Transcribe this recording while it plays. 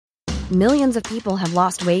Millions of people have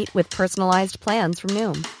lost weight with personalized plans from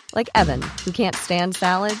Noom. Like Evan, who can't stand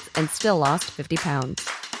salads and still lost 50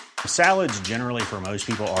 pounds. Salads generally for most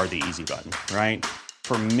people are the easy button, right?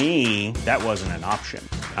 For me, that wasn't an option.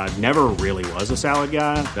 I never really was a salad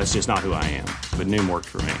guy. That's just not who I am. But Noom worked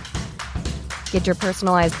for me. Get your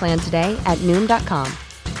personalized plan today at Noom.com.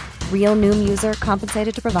 Real Noom user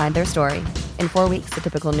compensated to provide their story. In 4 weeks, the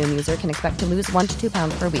typical Noom user can expect to lose 1 to 2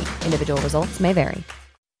 pounds per week. Individual results may vary.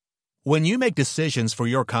 When you make decisions for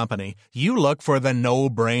your company, you look for the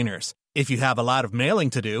no-brainers. If you have a lot of mailing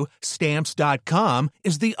to do, Stamps.com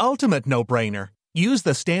is the ultimate no-brainer. Use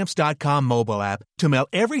the Stamps.com mobile app to mail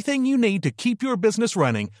everything you need to keep your business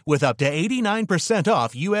running with up to 89%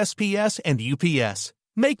 off USPS and UPS.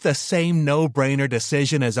 Make the same no-brainer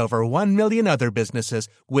decision as over 1 million other businesses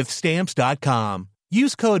with Stamps.com.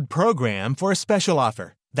 Use code PROGRAM for a special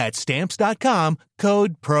offer. That's Stamps.com,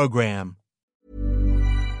 code PROGRAM.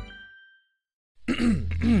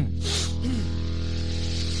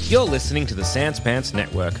 You're listening to the Sans Pants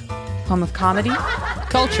Network. Home of comedy,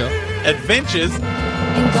 Culture. Adventures.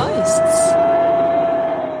 and ghosts.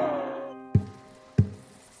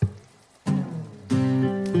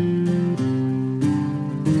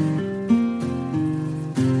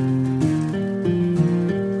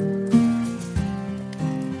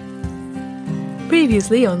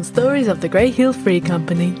 Previously on Stories of the Grey Hill Free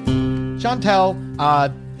Company. Chantal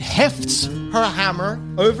hefts her hammer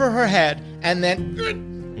over her head and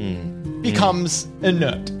then becomes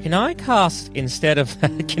inert. Can I cast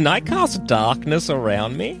darkness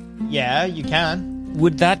around me? Yeah, you can.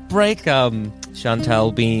 Would that break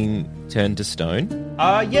Chantal being turned to stone?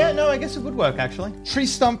 Yeah, no, I guess it would work, actually. Tree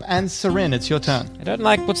Stump and Serin, it's your turn. I don't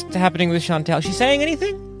like what's happening with Chantal. Is she saying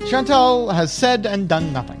anything? Chantal has said and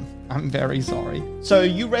done nothing. I'm very sorry. So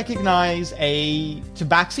you recognize a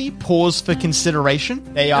Tabaxi, pause for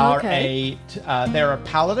consideration. They are they're a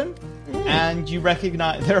paladin, and you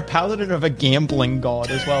recognize they're a paladin of a gambling god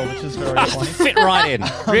as well, which is very funny. Fit right in.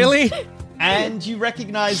 Really? And you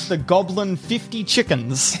recognize the goblin 50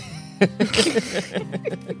 chickens. I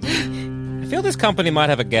feel this company might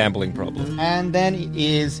have a gambling problem. And then it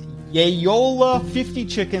is Yeyola 50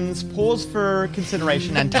 chickens, pause for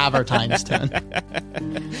consideration, and Tavertine's turn.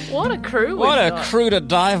 What a crew! What a crew to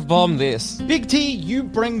dive bomb this. Big T, you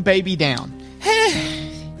bring baby down.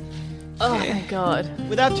 Oh my god!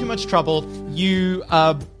 Without too much trouble, you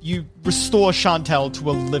restore Chantal to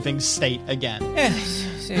a living state again.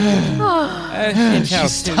 She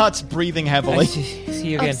starts breathing heavily.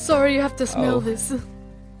 See you again. I'm sorry you have to smell this.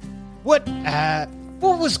 What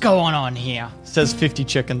was going on here? Says 50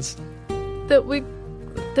 chickens. There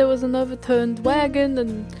was an overturned wagon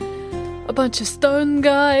and a bunch of stone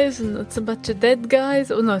guys and it's a bunch of dead guys.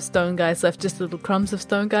 Oh no, stone guys left, just little crumbs of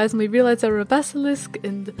stone guys, and we realized they were a basilisk,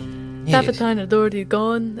 and Tavertine had already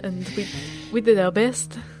gone, and we did our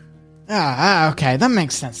best. Okay, that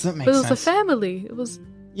makes sense. But it was a family. It was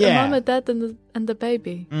the mom and dad and the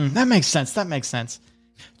baby. That makes sense.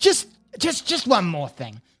 Just one more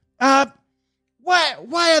thing.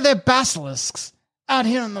 Why are there basilisks out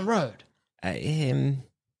here on the road? I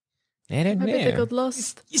don't know. Maybe they got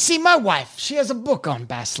lost. You see, my wife, she has a book on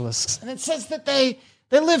basilisks, and it says that they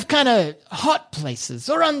live kind of hot places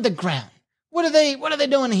or underground. What are they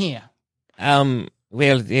doing here? Well,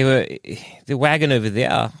 they were the wagon over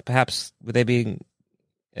there. Perhaps were they being?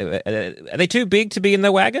 Are they too big to be in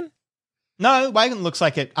the wagon? No, the wagon looks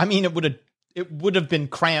like it. I mean, it would have been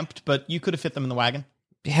cramped, but you could have fit them in the wagon.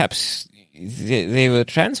 Perhaps they were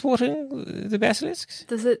transporting the basilisks.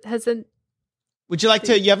 Would you like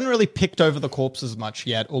to? You haven't really picked over the corpses much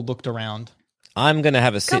yet, or looked around. I'm going to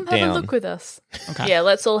have a sit Come down. have a look with us. Okay. Yeah,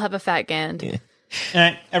 let's all have a fat gand. Yeah. All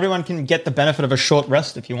right, everyone can get the benefit of a short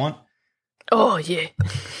rest if you want. Oh yeah,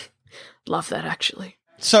 love that actually.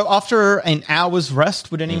 So after an hour's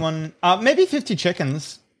rest, would anyone? Maybe 50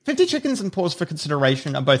 chickens. 50 chickens and pause for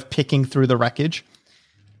consideration are both picking through the wreckage.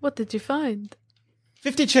 What did you find?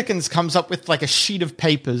 50 chickens comes up with like a sheet of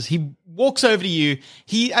papers. He walks over to you.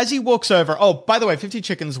 As he walks over, oh, by the way, 50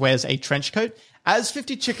 chickens wears a trench coat. As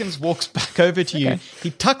 50 chickens walks back over to you, he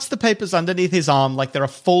tucks the papers underneath his arm like they're a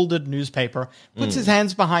folded newspaper, puts his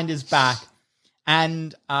hands behind his back,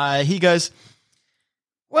 and he goes,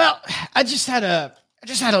 well, I just had a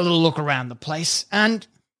little look around the place, and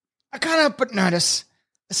I can't help but notice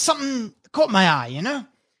something caught my eye, you know?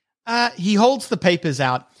 He holds the papers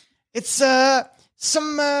out. It's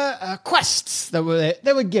some quests that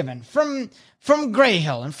were given from Grey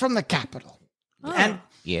Hill and from the capital. Oh. And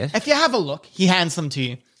Yes. if you have a look, he hands them to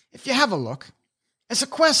you. If you have a look, It's a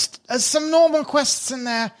quest. There's some normal quests in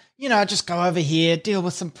there. You know, just go over here, deal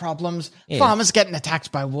with some problems. Yeah. Farmers getting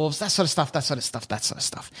attacked by wolves, that sort of stuff.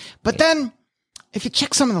 But then, if you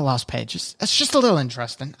check some of the last pages, it's just a little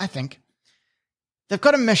interesting, I think. They've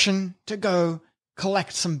got a mission to go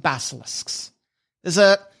collect some basilisks. There's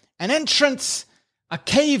an entrance, a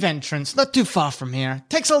cave entrance, not too far from here.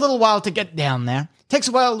 Takes a little while to get down there. Takes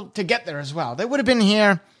a while to get there as well. They would have been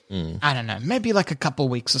here, I don't know, maybe like a couple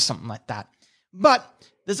weeks or something like that. But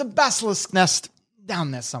there's a basilisk nest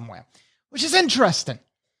down there somewhere, which is interesting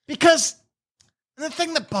because the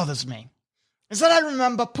thing that bothers me is that I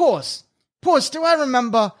remember,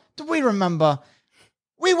 do we remember,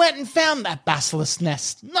 we went and found that basilisk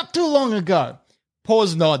nest not too long ago.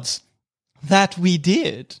 Pause nods. That we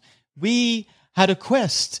did. We had a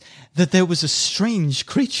quest that there was a strange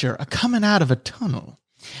creature coming out of a tunnel.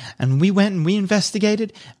 And we went and we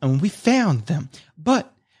investigated and we found them.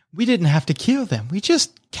 But we didn't have to kill them. We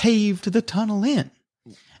just caved the tunnel in.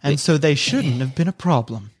 And so they shouldn't have been a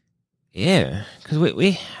problem. Yeah,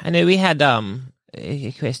 because I know we had a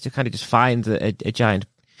quest to kind of just find a giant.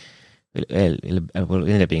 Well, it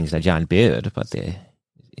ended up being a giant bird, but it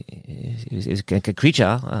was a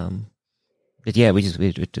creature. But yeah, we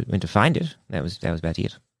went to find it. That was about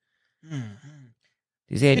it. Mm-hmm.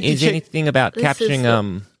 Is there anything about capturing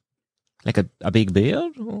like a big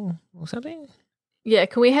bird or something? Yeah,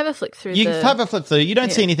 can we have a flick through? You have a flip through. You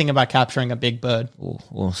don't see anything about capturing a big bird.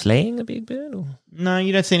 Or slaying a big bird? Or? No,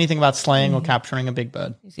 you don't see anything about slaying or capturing a big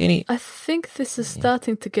bird. Is there any... I think this is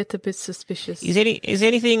starting to get a bit suspicious. Is there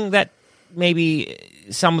anything that maybe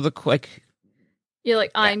some of the... like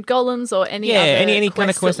iron golems or any other any quests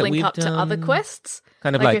kind of quest that that link we've up to other quests?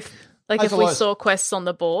 Kind of if Highs or we lows? saw quests on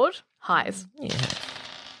the board, highs. Yeah.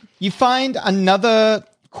 You find another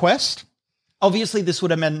quest. Obviously, this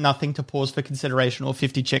would have meant nothing to Pause for Consideration or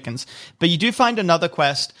 50 Chickens, but you do find another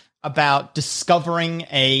quest about discovering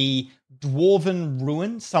a dwarven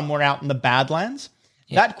ruin somewhere out in the Badlands.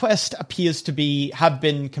 Yeah. That quest appears to have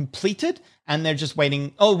been completed, and they're just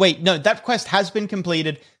waiting. Oh, wait, no, that quest has been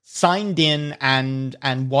completed, signed in, and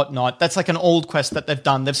whatnot. That's like an old quest that they've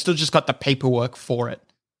done. They've still just got the paperwork for it.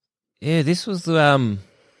 Yeah, this was I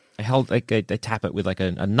held like I tap it with like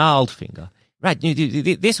a gnarled finger. Right,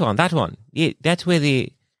 this one, that one. Yeah, that's where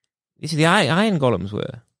the iron golems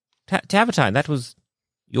were. Tavatine, that was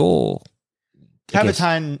your...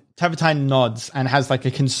 Tavatine nods and has like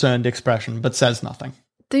a concerned expression, but says nothing.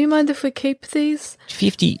 Do you mind if we keep these?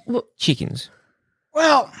 50 chickens.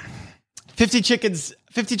 Well, 50 chickens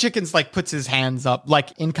like puts his hands up,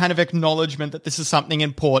 like in kind of acknowledgement that this is something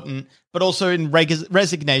important, but also in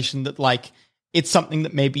resignation that like it's something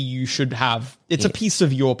that maybe you should have. It's a piece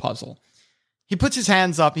of your puzzle. He puts his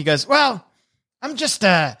hands up. He goes, "Well, I'm just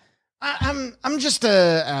a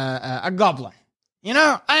goblin. You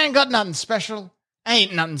know, I ain't got nothing special. I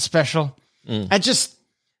ain't nothing special. I just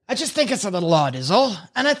think it's a little odd is all.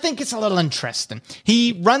 And I think it's a little interesting."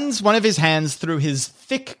 He runs one of his hands through his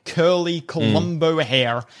thick, curly Columbo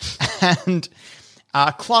hair and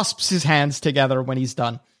clasps his hands together when he's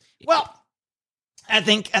done. "Well, I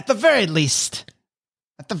think at the very least,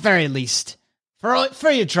 for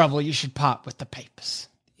your trouble, you should part with the papers."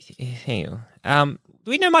 Hang on. Do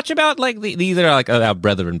we know much about like these are like our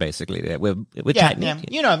brethren basically? We're tight knit. Yeah,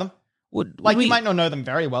 you know them. You might not know them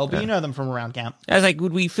very well, but you know them from around camp. I was like,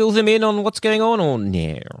 would we fill them in on what's going on or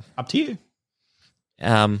no? Up to you.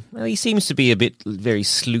 Well, he seems to be a bit very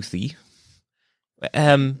sleuthy.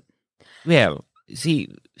 Well, see,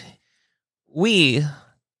 we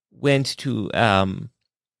went to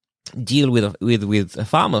deal with a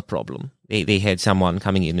farmer problem. They had someone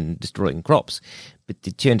coming in and destroying crops, but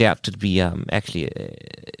it turned out to be actually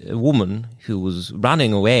a woman who was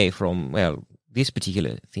running away from, well, this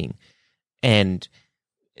particular thing. And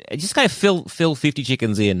I just kind of fill 50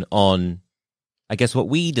 chickens in on, I guess, what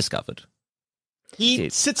we discovered. He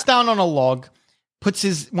sits down on a log,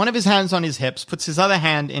 puts one of his hands on his hips, puts his other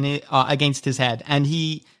hand in it, against his head, and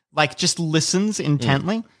he like just listens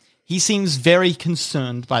intently. He seems very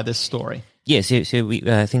concerned by this story. Yeah, so we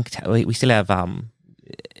I think we still have I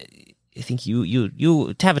think you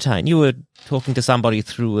Tavatine, you were talking to somebody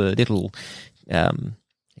through a little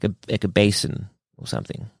like a basin or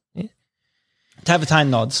something. Yeah? Tavatine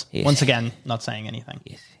nods. Yes. Once again, not saying anything.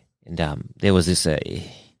 Yes. And there was this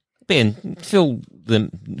Ben, fill the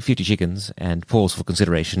 50 chickens and pause for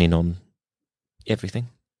consideration in on everything.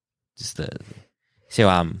 Just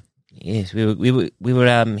yes, we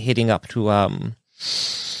were heading up to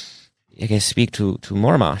I guess speak to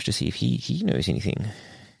Morimarsh to see if he knows anything.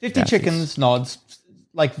 50 chickens nods,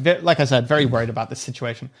 like I said, very worried about this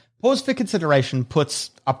situation. Pause for consideration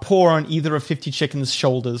puts a paw on either of 50 Chicken's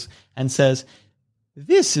shoulders and says,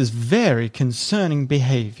 "This is very concerning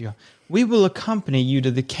behavior. We will accompany you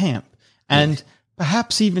to the camp and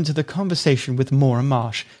perhaps even to the conversation with Mora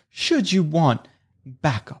Marsh, should you want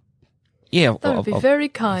backup." Yeah, That would be very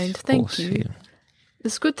kind. Thank course, you. yeah.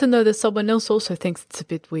 It's good to know that someone else also thinks it's a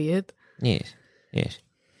bit weird. Yes.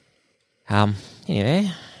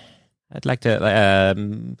 Anyway, I'd like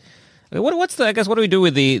to. What do we do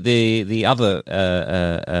with the other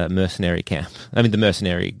mercenary camp? I mean, the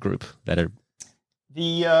mercenary group that are.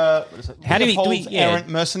 The how do we errant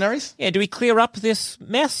mercenaries? Yeah, do we clear up this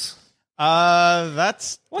mess?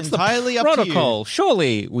 That's What's entirely the up to you. protocol?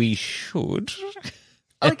 Surely we should.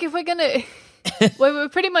 Like, if we're gonna, we're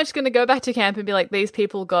pretty much gonna go back to camp and be like, these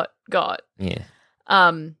people got, Yeah.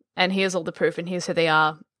 and here's all the proof, and here's who they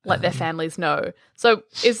are. Let their families know. So,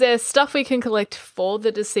 is there stuff we can collect for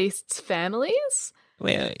the deceased's families?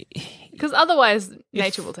 Well, Because otherwise,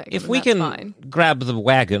 nature will take them. if and we that's can fine. grab the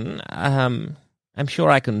wagon, I'm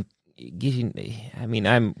sure I can give you. I mean,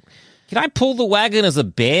 can I pull the wagon as a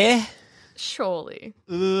bear? Surely.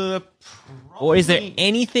 Or is there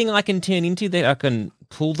anything I can turn into that I can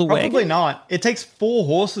pull the wagon? Probably not. It takes 4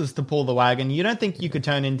 horses to pull the wagon. You don't think you could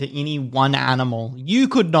turn into any one animal. You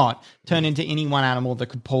could not turn into any one animal that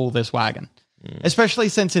could pull this wagon. Especially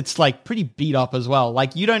since it's like pretty beat up as well.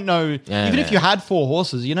 Like you don't know, even if you had 4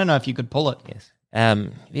 horses, you don't know if you could pull it. Yes.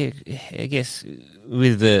 I guess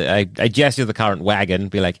with I gesture the current wagon,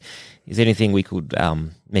 be like, is there anything we could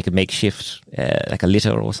make a makeshift, like a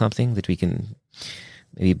litter or something that we can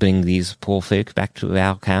maybe bring these poor folk back to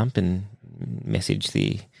our camp and message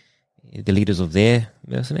the leaders of their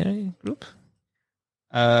mercenary group?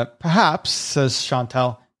 Perhaps, says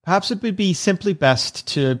Chantal, perhaps it would be simply best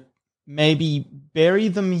to maybe bury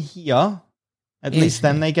them here. At least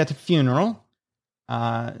then they get a funeral.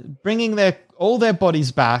 Bringing all their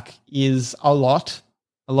bodies back is a lot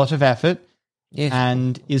of effort,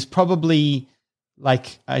 and is probably,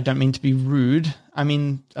 like, I don't mean to be rude. I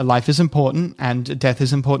mean, a life is important and a death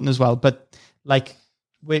is important as well. But like,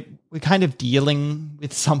 we're kind of dealing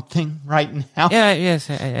with something right now. Yeah, yes,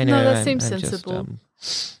 I know. No, that seems I'm sensible.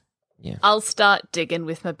 Yeah. I'll start digging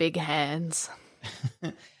with my big hands.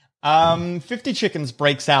 50 Chickens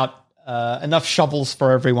breaks out enough shovels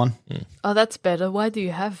for everyone. Oh, that's better. Why do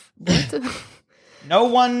you have what? No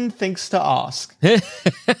one thinks to ask.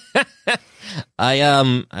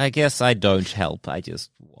 I guess I don't help. I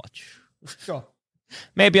just watch. Sure.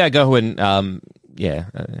 Maybe I go and I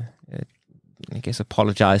guess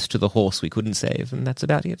apologize to the horse we couldn't save, and that's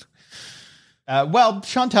about it. Well,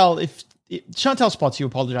 Chantal spots you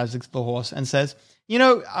apologizing to the horse and says, "You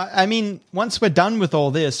know, I mean, once we're done with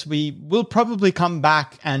all this, we will probably come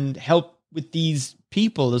back and help with these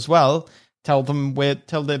people as well. Tell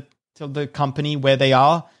the company where they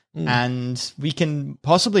are, and we can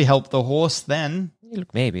possibly help the horse then."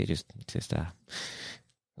 Look, maybe just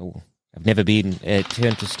I've never been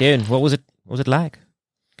turned to stone. What was it? What was it like?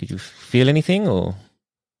 Could you feel anything, or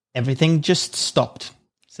Everything just stopped,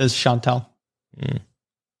 says Chantal.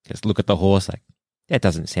 just look at the horse like that?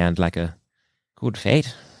 Doesn't sound like a good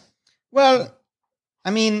fate. Well, I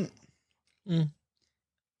mean,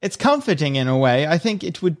 it's comforting in a way. I think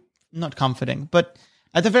it would not comforting, but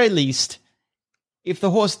at the very least, if the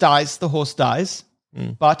horse dies, the horse dies,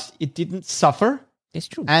 but it didn't suffer. It's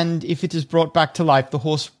true. And if it is brought back to life, the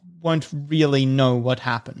horse won't really know what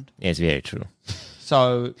happened. It's very true.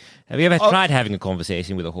 So, Have you ever tried having a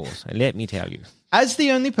conversation with a horse? And let me tell you. as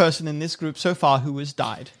the only person in this group so far who has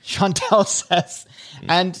died, Chantal says,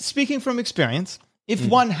 and speaking from experience, if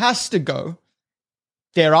one has to go,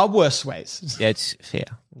 there are worse ways. That's fair.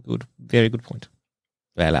 Good. Very good point.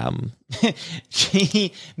 Well,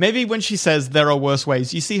 Maybe when she says there are worse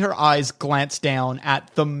ways, you see her eyes glance down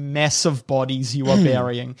at the mess of bodies you are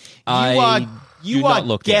burying. You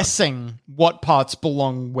are guessing what parts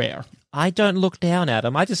belong where. I don't look down at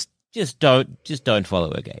him. I just don't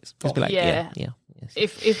follow her gaze. Just be like, yeah. Yes.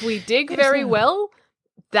 If we dig very well,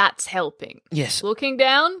 that's helping. Yes. Looking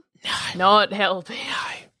down, not helping.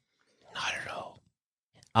 Not at all.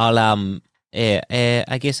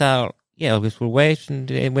 I guess we'll wait,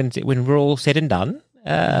 and when we're all said and done,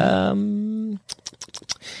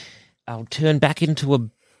 I'll turn back into a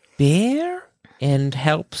bear and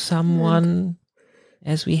help someone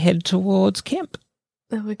as we head towards camp.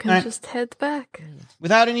 Then we can just head back.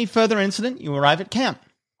 Without any further incident, you arrive at camp.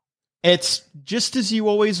 It's just as you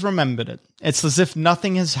always remembered it. It's as if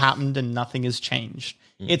nothing has happened and nothing has changed.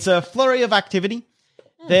 It's a flurry of activity.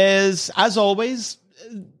 There's, as always,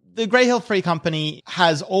 the Grey Hill Free Company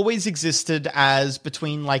has always existed as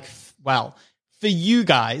between for you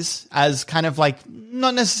guys as kind of like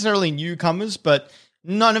not necessarily newcomers, but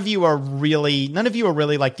none of you are really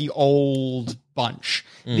like the old bunch.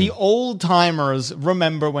 The old timers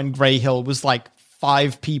remember when Grey Hill was like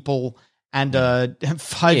 5 people and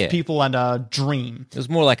people and a dream. It was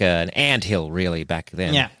more like an anthill, really, back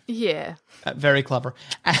then. Yeah. Yeah. Very clever.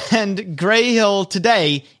 And Grey Hill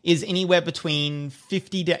today is anywhere between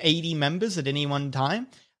 50 to 80 members at any one time,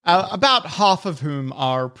 about half of whom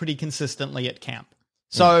are pretty consistently at camp.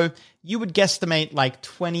 So you would guesstimate like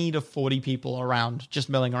 20 to 40 people around, just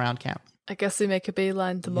milling around camp. I guess we make a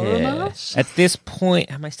beeline to Moramarsh. At this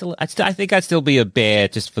point, am I still? I think I'd still be a bear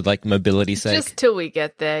just for like mobility's sake. Just till we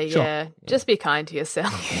get there, Sure. yeah. Just be kind to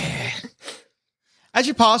yourself. As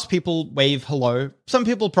you pass, people wave hello. Some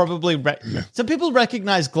people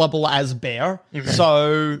recognize Glubble as Bear,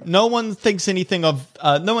 so no one thinks anything of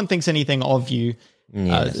you.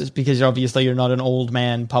 Yes. Because obviously you're not an old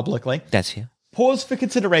man publicly. That's here. Pause for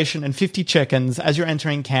consideration and 50 chickens as you're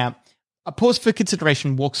entering camp. A pause for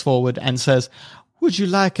consideration walks forward and says, "Would you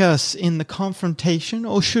like us in the confrontation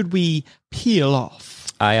or should we peel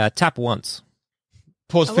off?" I tap once.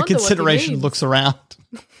 Pause I for wonder what he consideration means. looks around.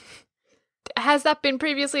 Has that been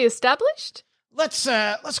previously established? Let's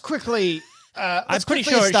quickly. I'm pretty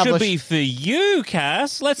sure it should be for you,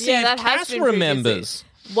 Cass. Let's see Yeah, if that has Cass been remembers.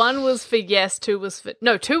 previously. 1 was for yes, 2 was for...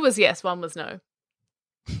 No, 2 was yes, 1 was no.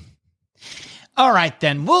 All right,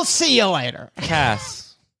 then. We'll see you later. Cass.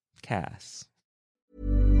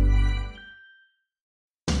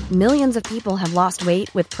 Millions of people have lost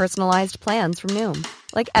weight with personalized plans from Noom.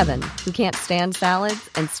 Like Evan, who can't stand salads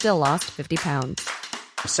and still lost 50 pounds.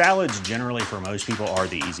 Salads generally for most people are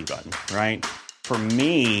the easy button, right? For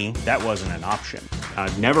me, that wasn't an option. I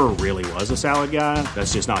never really was a salad guy.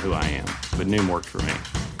 That's just not who I am. But Noom worked for me.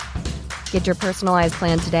 Get your personalized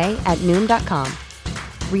plan today at Noom.com.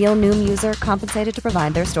 Real Noom user compensated to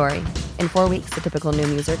provide their story. In 4 weeks, the typical Noom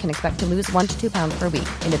user can expect to lose 1 to 2 pounds per week.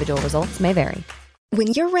 Individual results may vary. When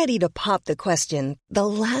you're ready to pop the question, the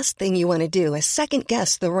last thing you want to do is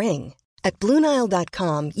second-guess the ring. At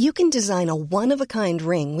BlueNile.com, you can design a one-of-a-kind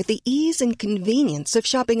ring with the ease and convenience of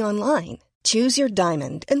shopping online. Choose your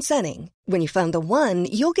diamond and setting. When you find the one,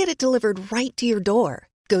 you'll get it delivered right to your door.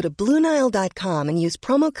 Go to BlueNile.com and use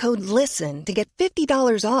promo code LISTEN to get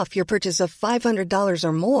 $50 off your purchase of $500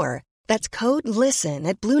 or more. That's code LISTEN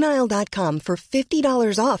at BlueNile.com for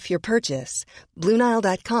 $50 off your purchase.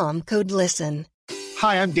 BlueNile.com, code LISTEN.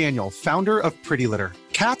 Hi, I'm Daniel, founder of Pretty Litter.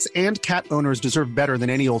 Cats and cat owners deserve better than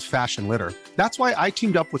any old-fashioned litter. That's why I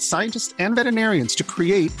teamed up with scientists and veterinarians to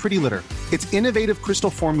create Pretty Litter. Its innovative crystal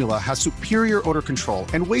formula has superior odor control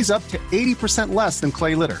and weighs up to 80% less than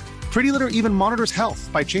clay litter. Pretty Litter even monitors health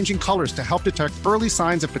by changing colors to help detect early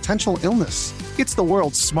signs of potential illness. It's the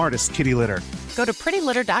world's smartest kitty litter. Go to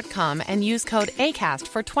prettylitter.com and use code ACAST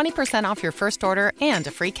for 20% off your first order and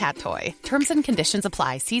a free cat toy. Terms and conditions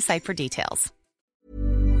apply. See site for details.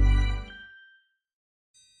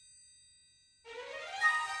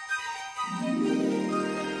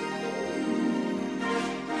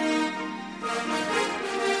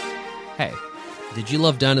 Hey, did you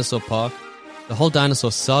love Dinosaur Park? The whole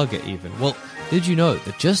dinosaur saga even? Well, did you know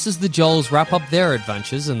that just as the Joels wrap up their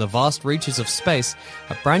adventures in the vast reaches of space,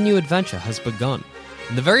 a brand new adventure has begun.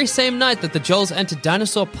 And the very same night that the Joels entered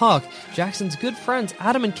Dinosaur Park, Jackson's good friends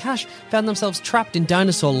Adam and Cash found themselves trapped in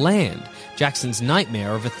Dinosaur Land, Jackson's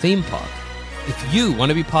nightmare of a theme park. If you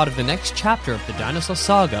want to be part of the next chapter of the Dinosaur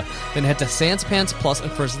Saga, then head to Sans Pants Plus,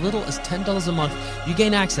 and for as little as $10 a month, you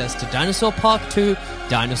gain access to Dinosaur Park 2,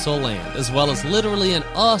 Dinosaur Land, as well as literally an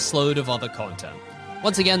arseload of other content.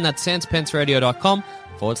 Once again, that's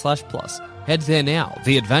sanspantsradio.com/plus. Head there now.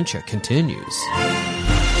 The adventure continues.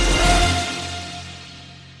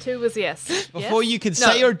 2 was yes. Before you could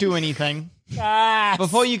say or do anything,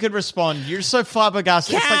 before you could respond, you're so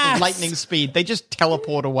flabbergasted. It's like lightning speed. They just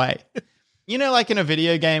teleport away. You know, like in a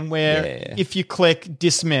video game where if you click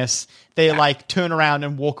dismiss, they like turn around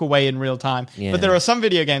and walk away in real time. Yeah. But there are some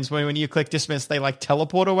video games where when you click dismiss, they like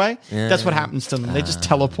teleport away. That's what happens to them. They just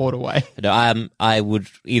teleport away. No, I would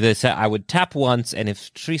either say I would tap once, and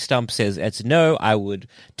if Tree Stump says it's no, I would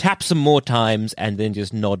tap some more times and then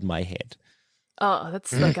just nod my head. Oh,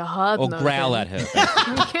 that's like a hard Or no growl then. at her.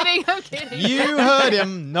 I'm kidding. You heard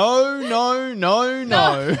him. No, no, no,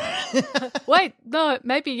 no. Wait, no,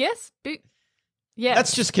 maybe yes? Yes.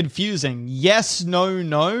 That's just confusing. Yes, no,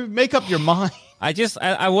 no. Make up your mind. I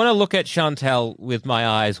want to look at Chantel with my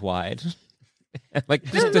eyes wide. Like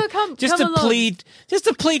just come to along.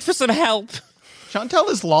 plead for some help. Chantel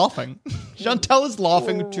is laughing. Chantel is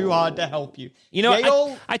laughing too hard to help you. You know,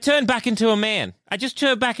 Gale- I turned back into a man. I just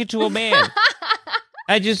turned back into a man.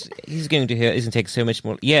 He's going to hear, isn't take so much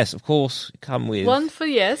more. Yes, of course, come with. One for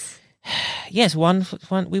yes. Yes, one.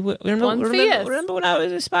 Remember yes. Remember when I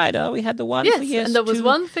was a spider? We had the one Yes, for yes. and there was 2,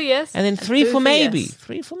 one for yes. and then 3 2 for maybe. yes.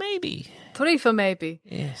 3 for maybe. 3 for maybe.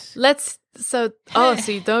 Yes. So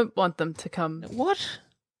you don't want them to come. What?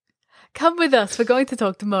 Come with us. We're going to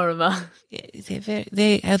talk to Mortimer.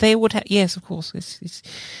 They would have. Yes, of course. It's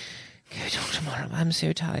go talk tomorrow. I'm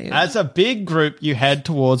so tired. As a big group, you head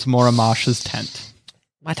towards Moramarsh's tent.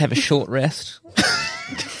 Might have a short rest.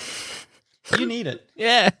 You need it.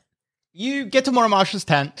 Yeah. You get to Moramarsh's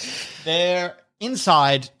tent. They're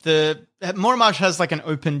inside. Moramarsh has like an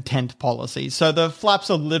open tent policy, so the flaps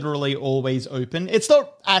are literally always open. It's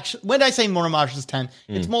not actually, when I say Moramarsh's tent,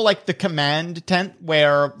 it's more like the command tent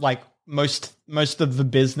where like most of the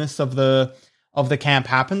business of the camp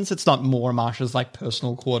happens. It's not Moramarsh's like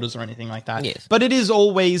personal quarters or anything like that. Yes. But it is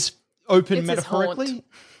always open It's his metaphorically. haunt.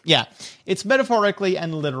 Yeah, it's metaphorically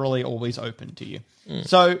and literally always open to you.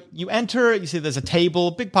 So you enter, you see there's a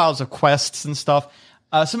table, big piles of quests and stuff.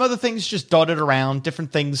 Some other things just dotted around,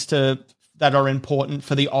 different things that are important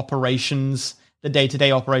for the operations, the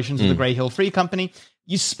day-to-day operations of the Grey Hill Free Company.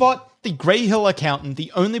 You spot the Grey Hill accountant,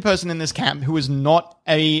 the only person in this camp who is not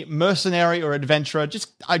a mercenary or adventurer,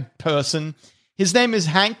 just a person. His name is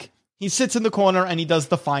Hank. He sits in the corner and he does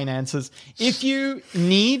the finances. If you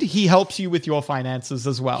need, he helps you with your finances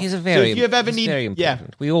as well. He's very important. Yeah,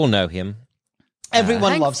 we all know him.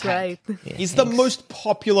 Everyone Hank's loves Hank. great. Yeah, He's the most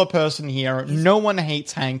popular person here. No one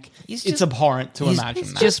hates Hank. It's abhorrent to imagine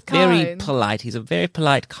He's that. just very kind. polite. He's a very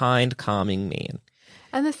polite, kind, calming man.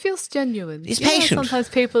 And it feels genuine. He's You know, patient. sometimes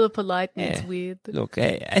people are polite and it's Yeah. weird. Look,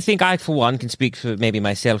 I think I, for one, can speak for maybe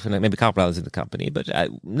myself and maybe a couple others in the company, but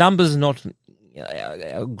numbers are not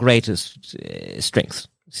our greatest strength.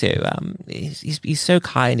 So he's so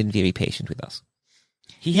kind and very patient with us.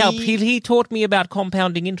 He helped. He taught me about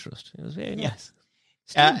compounding interest. It was very nice. Yes.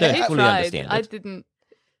 Still don't He fully tried. understand I it. didn't.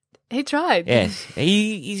 He tried. Yes,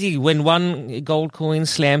 easy. When one gold coin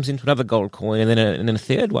slams into another gold coin, and then a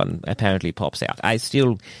third one apparently pops out. I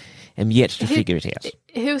still am yet to figure it out.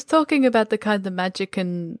 He was talking about the kind of magic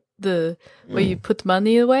and the where you put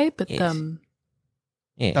money away, but Yes.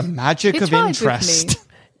 Yes. The magic He of tried with interest. me.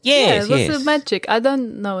 Yes, yeah, it was yes. a magic. I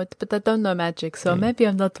don't know it, but I don't know magic, so maybe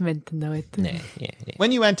I'm not meant to know it. No, yeah.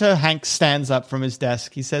 When you enter, Hank stands up from his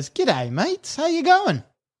desk. He says, "G'day, mates. How you going?"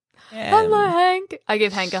 Hello, Hank. I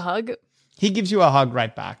give Hank a hug. He gives you a hug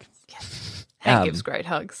right back. Hank gives great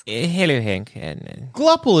hugs. Hello, Hank. And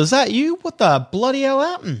Glupple, is that you? What the bloody hell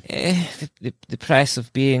happened? the price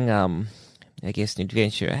of being, I guess, an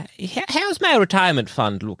adventurer. How's my retirement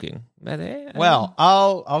fund looking? Are they, Well,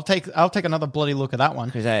 I'll take another bloody look at that one.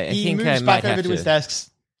 'Cause I he think moves I back might over have to his to- desk.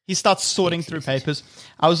 He starts sorting through papers.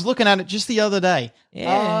 I was looking at it just the other day.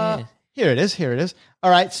 Yeah. Here it is. All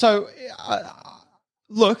right. So,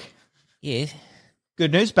 look. Yes.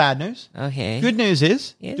 Good news, bad news. Okay. Good news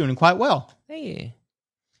is Yeah. doing quite well. Hey.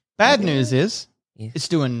 Bad news is Yes. it's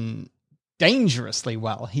doing dangerously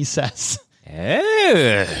well. He says.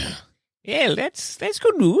 Oh. Yeah, that's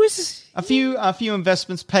good news. A few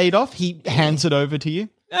investments paid off. He hands it over to you.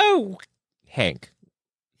 Oh, Hank.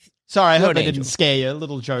 Sorry, I You're hope an I didn't angel. scare you. A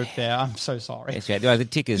little joke there. I'm so sorry. That's right. Well, the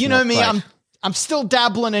tick is You know not me. quite- I'm still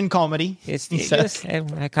dabbling in comedy. Yes, he yes, says.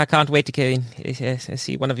 I can't wait to go in. Yes, I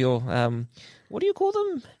see one of your, what do you call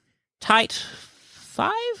them? Tight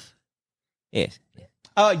 5? Yes.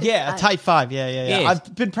 Oh yeah, a Type 5. Yeah. Yes.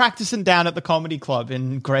 I've been practicing down at the comedy club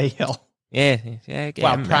in Grey Hill. Yeah. Okay.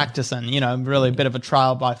 Well, practicing. Really a bit of a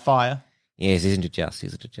trial by fire. Yes, isn't it just?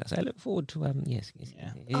 I look forward to, yes.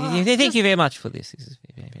 Thank you very much for this. This is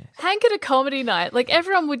very nice. Hank at a comedy night, like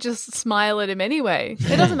everyone would just smile at him anyway.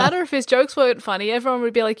 It doesn't matter if his jokes weren't funny. Everyone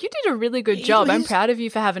would be like, "You did a really good job. I'm proud of you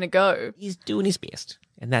for having a go." He's doing his best,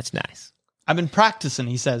 and that's nice. I've been practicing,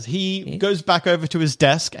 he says. He goes back over to his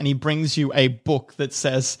desk and he brings you a book that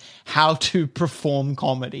says how to perform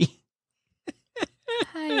comedy.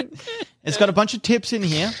 Hank. It's got a bunch of tips in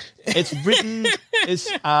here. It's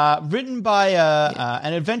written by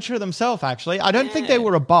an adventurer themselves, actually. I don't think they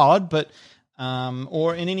were a bard, but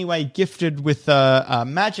or in any way gifted with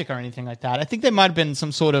magic or anything like that. I think they might have been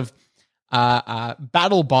some sort of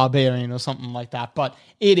battle barbarian or something like that. But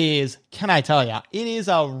it is, can I tell you, it is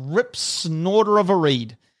a rip snorter of a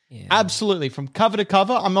read. Yeah. Absolutely, from cover to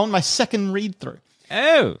cover. I'm on my second read through.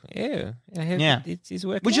 Oh, yeah. It's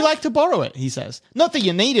working. Would you like to borrow it? He says. Not that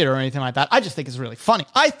you need it or anything like that. I just think it's really funny.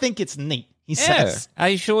 I think it's neat. He says. Are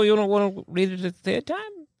you sure you don't want to read it a third time?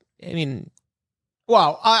 I mean,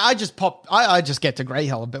 Well, I just get to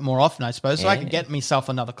Greyhill a bit more often, I suppose, so I could get myself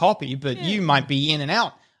another copy, but you might be in and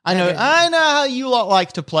out. I know how you lot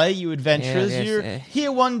like to play, you adventurers. You're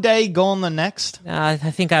here one day, gone the next. I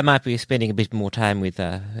think I might be spending a bit more time with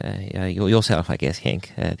yourself, I guess,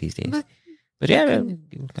 Hank, these days. But yeah,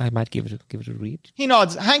 I might give it a read. He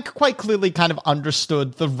nods. Hank quite clearly kind of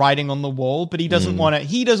understood the writing on the wall, but he doesn't want to.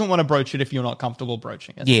 He doesn't want to broach it if you're not comfortable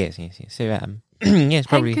broaching it. Yes. So yes,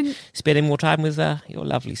 probably spending more time with your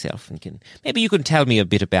lovely self, and maybe you can tell me a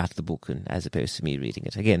bit about the book, and as opposed to me reading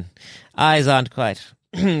it again. Eyes aren't quite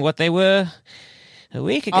what they were a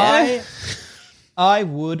week ago. I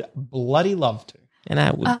would bloody love to, and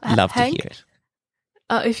I would love Hank, to hear it.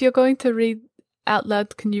 If you're going to read out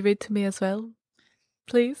loud, can you read to me as well,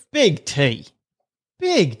 please? Big T.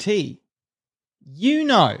 You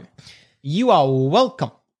know, you are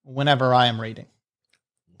welcome whenever I am reading.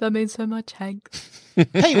 That means so much, Hank.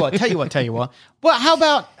 Tell you what. Well, how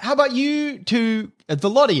about you two, the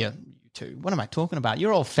lot of you two? What am I talking about?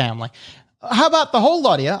 You're all family. How about the whole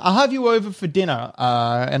lot of you? I'll have you over for dinner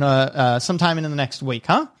sometime in the next week,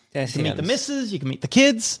 huh? You can meet the missus, you can meet the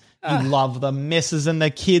kids. You love the missus and the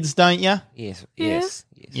kids, don't you? Yes.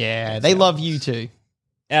 Yeah, they love you too.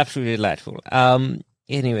 Absolutely delightful.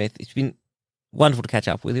 Anyway, it's been wonderful to catch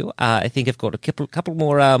up with you. I think I've got a couple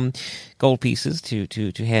more gold pieces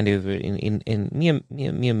to hand over in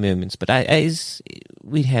mere moments. But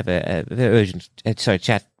we have a very urgent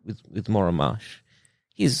chat with Moromarsh.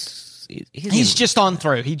 He's just on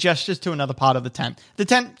through. He gestures to another part of the tent. The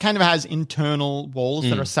tent kind of has internal walls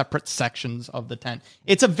that are separate sections of the tent.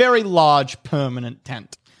 It's a very large, permanent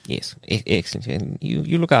tent. Yes, excellent. And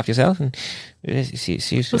you look after yourself, and see you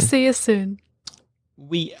soon. We'll see you soon.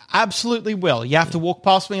 We absolutely will. You have to walk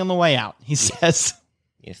past me on the way out, he says.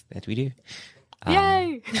 Yes, that we do.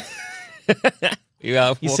 Yay!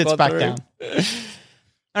 He sits back down.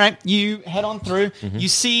 All right, you head on through. Mm-hmm. You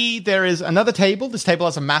see there is another table. This table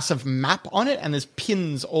has a massive map on it, and there's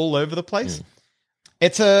pins all over the place. Mm.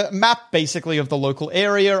 It's a map, basically, of the local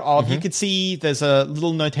area. You could see there's a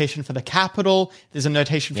little notation for the capital. There's a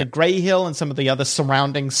notation for Greyhill and some of the other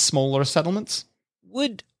surrounding smaller settlements.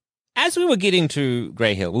 As we were getting to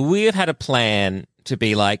Greyhill, would we have had a plan to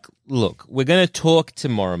be like, look, we're going to talk to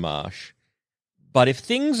Moromarsh, but if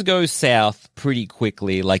things go south pretty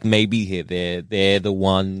quickly, like maybe they're the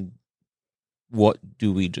one, what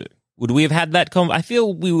do we do? Would we have had that I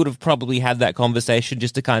feel we would have probably had that conversation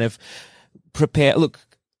just to kind of prepare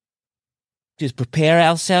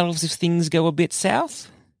ourselves if things go a bit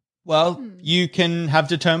south. Well, you can have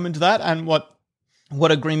determined that and what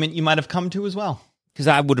agreement you might have come to as well. Because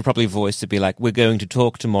I would have probably voiced to be like, we're going to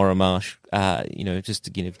talk to Moromarsh, just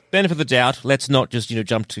to give benefit of the doubt. Let's not just,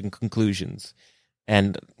 jump to conclusions.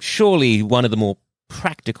 And surely one of the more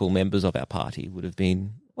practical members of our party would have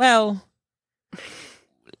been, well,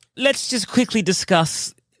 let's just quickly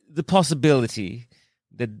discuss the possibility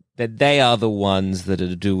that they are the ones that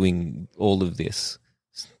are doing all of this.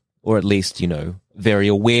 Or at least, very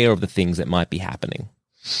aware of the things that might be happening.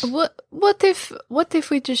 What if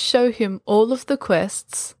we just show him all of the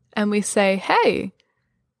quests and we say, hey,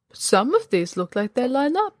 some of these look like they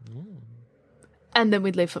line up. And then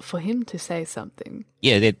we leave it for him to say something.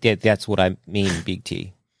 Yeah, that's what I mean, Big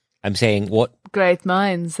T. I'm saying what... Great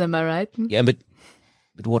minds, am I right? Yeah, but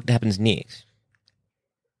what happens next?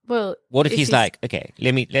 Well, what if he's like, okay,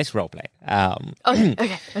 let's roleplay.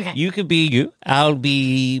 Okay. You could be you, I'll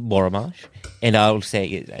be Moromarsh, and I'll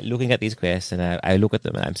say, looking at these quests, and I look at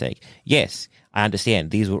them and I'm saying, yes, I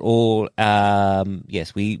understand. These were all,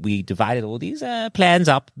 we divided all these plans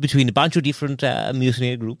up between a bunch of different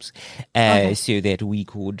mercenary groups so that we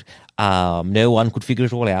could, no one could figure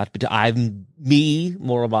it all out. But me,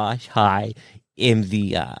 Moromarsh, am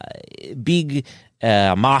the big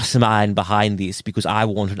mastermind behind this because I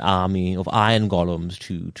want an army of iron golems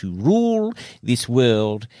to rule this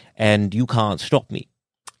world, and you can't stop me.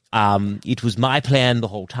 It was my plan the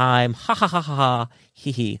whole time. Ha ha ha ha ha.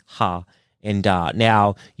 He he ha. And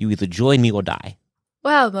now you either join me or die.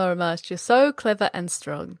 Wow, Moromarsh, you're so clever and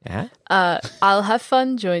strong. Yeah? I'll have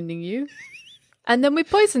fun joining you. And then we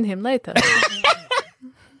poison him later.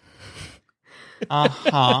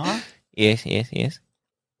 Yes.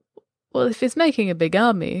 Well, if he's making a big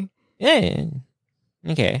army... Yeah.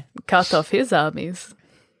 Okay. Cut off his armies.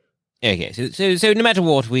 Okay, so no matter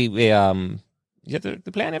what, we is that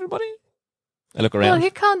the plan, everybody? I look around. Well, he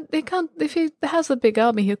can't, if he has a big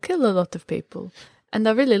army, he'll kill a lot of people. And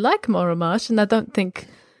I really like Moromarsh, and I don't think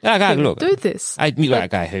he will do this. I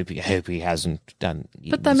hope he hasn't done...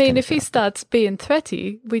 But I mean, if he starts being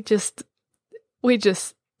threaty, we just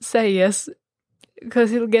say yes,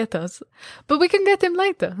 because he'll get us. But we can get him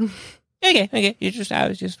later. Okay. I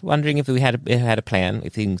was just wondering if we had a plan,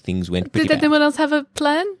 if things went pretty Did bad. anyone else have a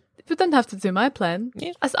plan? You don't have to do my plan.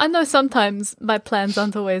 Yeah. I know sometimes my plans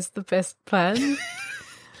aren't always the best plan.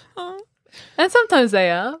 And sometimes they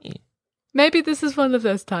are. Yeah. Maybe this is one of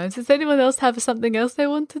those times. Does anyone else have something else they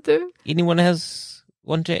want to do? Anyone else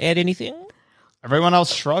want to add anything? Everyone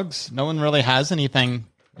else shrugs. No one really has anything.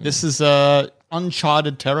 This is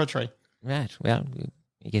uncharted territory. Right. Well,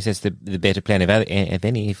 I guess that's the better plan of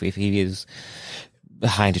any. If he is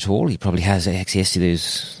behind it all, he probably has access to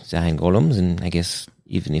those Zion golems, and I guess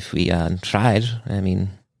even if we tried, I mean,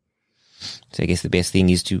 so I guess the best thing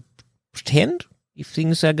is to pretend. If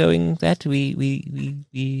things are going that,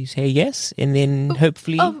 we say yes, and then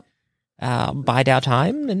hopefully bide our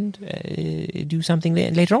time and do something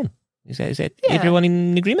later on. Is that everyone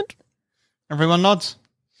in agreement? Everyone nods.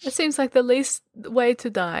 It seems like the least way to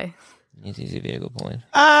die. It is a very good point.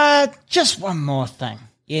 Just one more thing.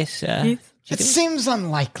 Yes, It seems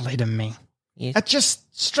unlikely to me. Yes. It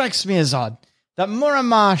just strikes me as odd that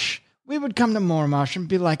Muramash, we would come to Muramash and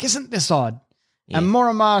be like, isn't this odd? Yeah. And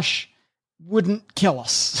Muramash wouldn't kill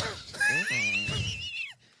us.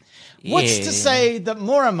 What's to say that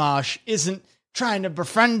Muramash isn't trying to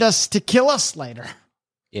befriend us to kill us later?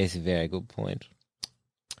 Yes, a very good point.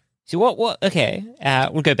 So what? Okay,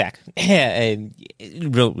 we'll go back.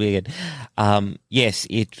 Real again. Yes,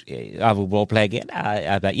 I will role play again.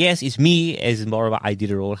 But yes, it's me as Morima. I did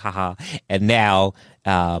it all. Haha. And now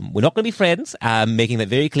we're not going to be friends. I'm making that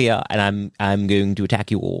very clear, and I'm going to attack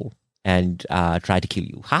you all and try to kill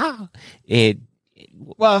you. Haha.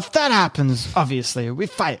 Well, if that happens, obviously we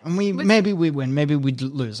fight, and maybe we win, maybe we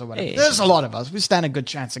lose or whatever. There's a lot of us. We stand a good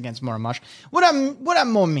chance against Muramash. What I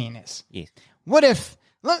more mean is, yes. What if?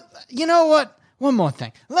 You know what? One more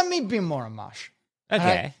thing. Let me be Muramash.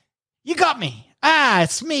 Okay. You got me.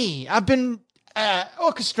 It's me. I've been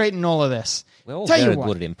orchestrating all of this. We're all Tell very you what,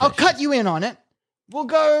 good at I'll impressions. cut you in on it. We'll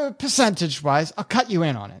go percentage-wise. I'll cut you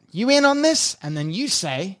in on it. You in on this? And then you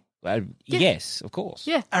say... Well, yes, of course.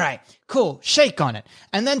 Yeah. All right, cool. Shake on it.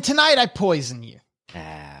 And then tonight I poison you.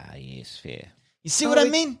 Yes, fair. You see what I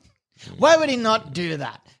mean? Why would he not do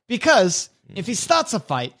that? Because if he starts a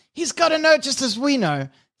fight, he's got to know just as we know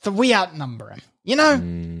that we outnumber him. You know?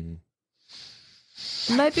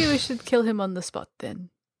 Maybe we should kill him on the spot then.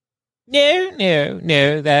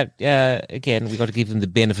 No. That again, we got to give him the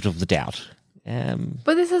benefit of the doubt.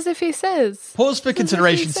 But it's as if he says. Pause for It's as if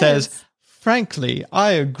consideration he says, frankly,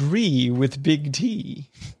 I agree with Big T.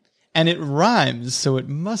 And it rhymes, so it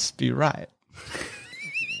must be right.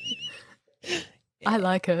 I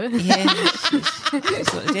like her. Yeah,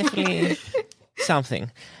 it's definitely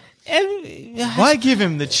something. Why give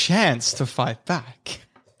him the chance to fight back?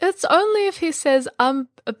 It's only if he says, I'm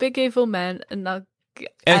a big evil man and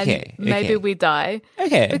Okay, maybe okay. we die.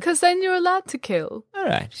 Okay. Because then you're allowed to kill. All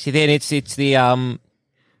right. So then it's the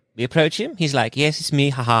we approach him. He's like, "Yes, it's me.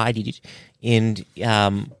 Haha, I did it." And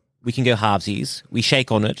we can go halvesies. We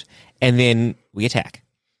shake on it, and then we attack.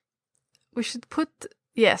 We should put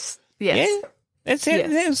yes. Yeah, that's it.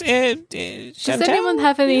 Yes. Does Does anyone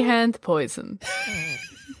have any hand poison?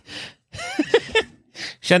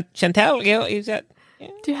 Chantal, yeah, is that? Yeah.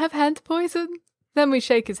 Do you have hand poison? Then we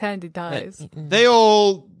shake his hand, he dies. They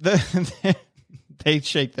all they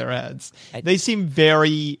shake their heads. They seem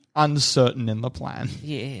very uncertain in the plan.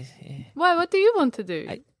 Yeah. Why? What do you want to do?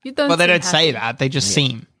 You don't. Well, they seem don't say happy. that. They just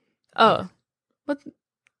seem. Oh, what?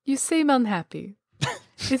 You seem unhappy.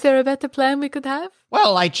 Is there a better plan we could have?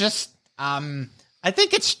 Well, I just I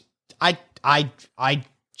think it's I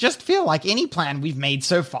just feel like any plan we've made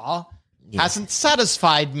so far hasn't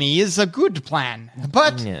satisfied me as a good plan.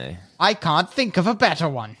 But No. I can't think of a better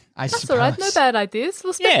one. That's all right. No bad ideas.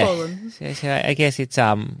 We'll spitball them. So I guess it's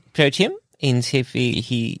approach him and see if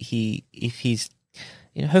if he's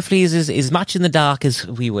hopefully he's as much in the dark as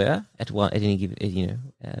we were at any given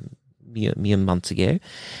mere months ago.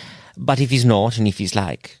 But if he's not, and if he's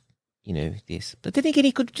like this, but then again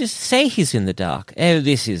he could just say he's in the dark. Oh,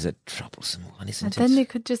 this is a troublesome one, isn't And it? then he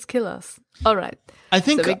could just kill us. All right. I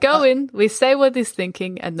think So we go in, we say what he's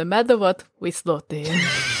thinking, and no matter what, we slaughter him.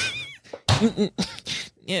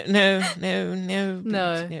 Yeah, no.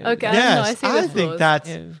 No. Okay, I Yes, see the I think flaws. that's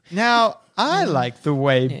No. now I like the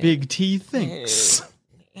way Big T thinks.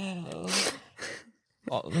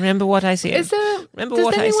 Oh, remember what I said. Is there? Remember does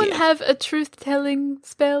what I anyone said. have a truth-telling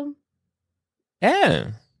spell? Oh,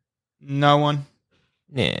 No one.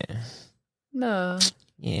 yeah. No.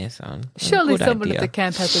 Yes, Surely good someone idea. at the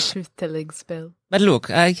camp has a truth-telling spell. But look,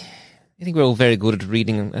 I think we're all very good at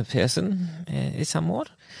reading a person, somewhat.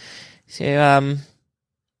 So,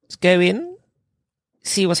 let's go in.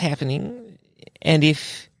 see what's happening. And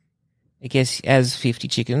if, I guess, as 50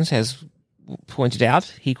 Chickens has pointed out,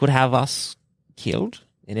 he could have us killed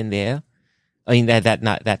then and there. I mean,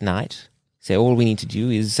 that night. So all we need to do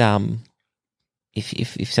is,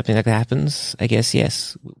 if something like that happens, I guess,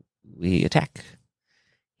 yes, we attack.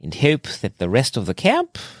 And hope that the rest of the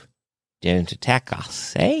camp don't attack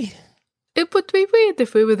us, eh? It would be weird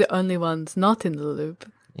if we were the only ones not in the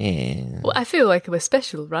loop. Yeah. Well, I feel like we're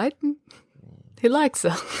special, right? He likes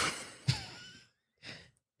us.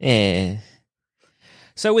 Yeah.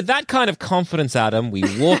 So with that kind of confidence, Adam, we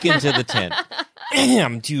walk into the tent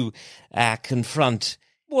to confront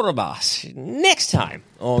Borobas next time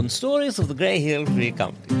on Stories of the Grey Hill Free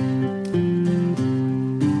Company.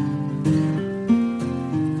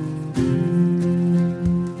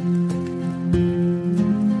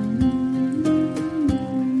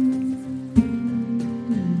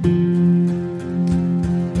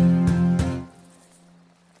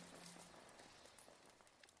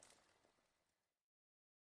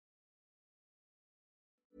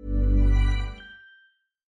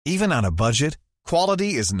 Even on a budget,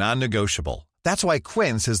 quality is non-negotiable. That's why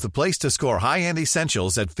Quince is the place to score high-end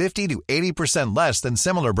essentials at 50 to 80% less than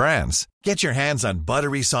similar brands. Get your hands on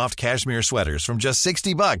buttery soft cashmere sweaters from just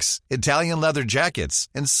 $60, Italian leather jackets,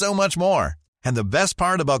 and so much more. And the best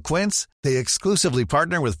part about Quince, they exclusively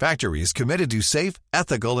partner with factories committed to safe,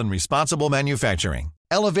 ethical, and responsible manufacturing.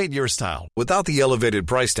 Elevate your style without the elevated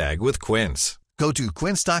price tag with Quince. Go to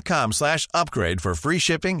quince.com/upgrade for free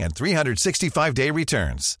shipping and 365-day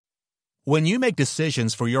returns. When you make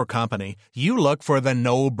decisions for your company, you look for the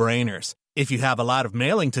no-brainers. If you have a lot of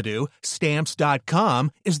mailing to do,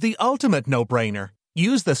 Stamps.com is the ultimate no-brainer.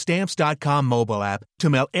 Use the Stamps.com mobile app to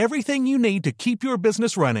mail everything you need to keep your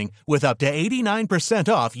business running with up to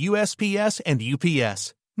 89% off USPS and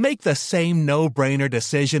UPS. Make the same no-brainer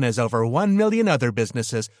decision as over 1 million other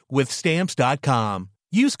businesses with Stamps.com.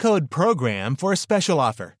 Use code PROGRAM for a special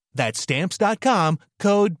offer. That's Stamps.com,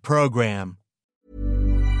 code PROGRAM.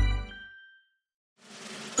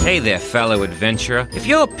 Hey there, fellow adventurer. If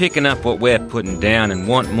you're picking up what we're putting down and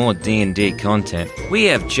want more D&D content, we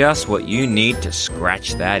have just what you need to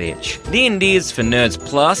scratch that itch. D&D is for Nerds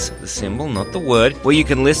Plus, the symbol, not the word, where you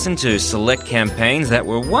can listen to select campaigns that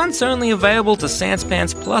were once only available to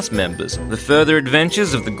Sanspants Plus members. The further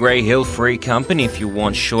adventures of the Grey Hill Free Company if you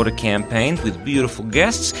want shorter campaigns with beautiful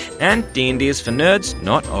guests, and D&D is for Nerds,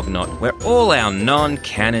 not Ognot, where all our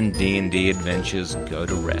non-canon D&D adventures go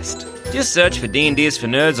to rest. Just search for D&D is for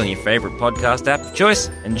Nerds on your favorite podcast app of choice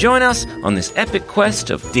and join us on this epic quest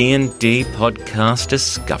of D&D podcast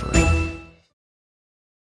discovery.